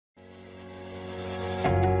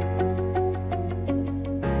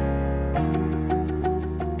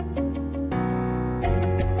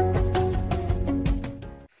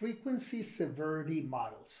Frequency severity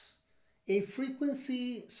models. A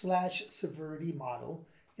frequency/severity model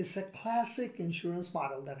is a classic insurance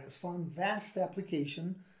model that has found vast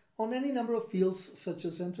application on any number of fields such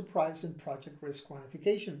as enterprise and project risk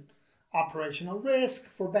quantification, operational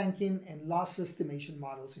risk for banking, and loss estimation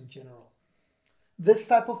models in general. This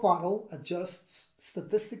type of model adjusts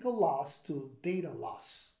statistical loss to data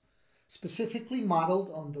loss, specifically modeled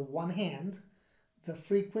on the one hand, the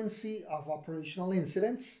frequency of operational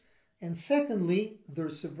incidents, and secondly, their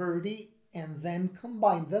severity, and then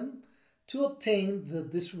combine them to obtain the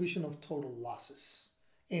distribution of total losses.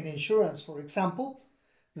 In insurance, for example,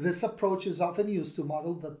 this approach is often used to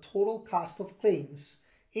model the total cost of claims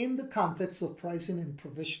in the context of pricing and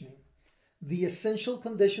provisioning. The essential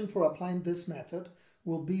condition for applying this method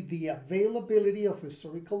will be the availability of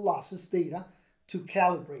historical losses data to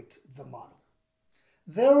calibrate the model.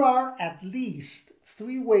 There are at least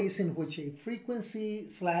 3 ways in which a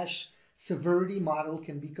frequency/severity model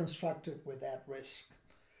can be constructed with at risk.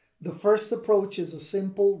 The first approach is a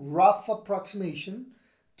simple, rough approximation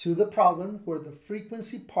to the problem where the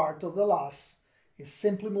frequency part of the loss is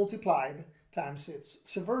simply multiplied times its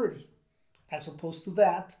severity. As opposed to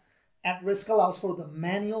that, at risk allows for the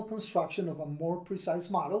manual construction of a more precise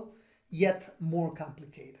model, yet more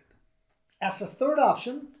complicated. As a third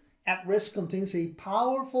option, at risk contains a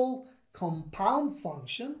powerful compound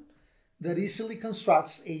function that easily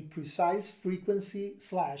constructs a precise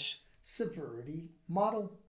frequency/severity model.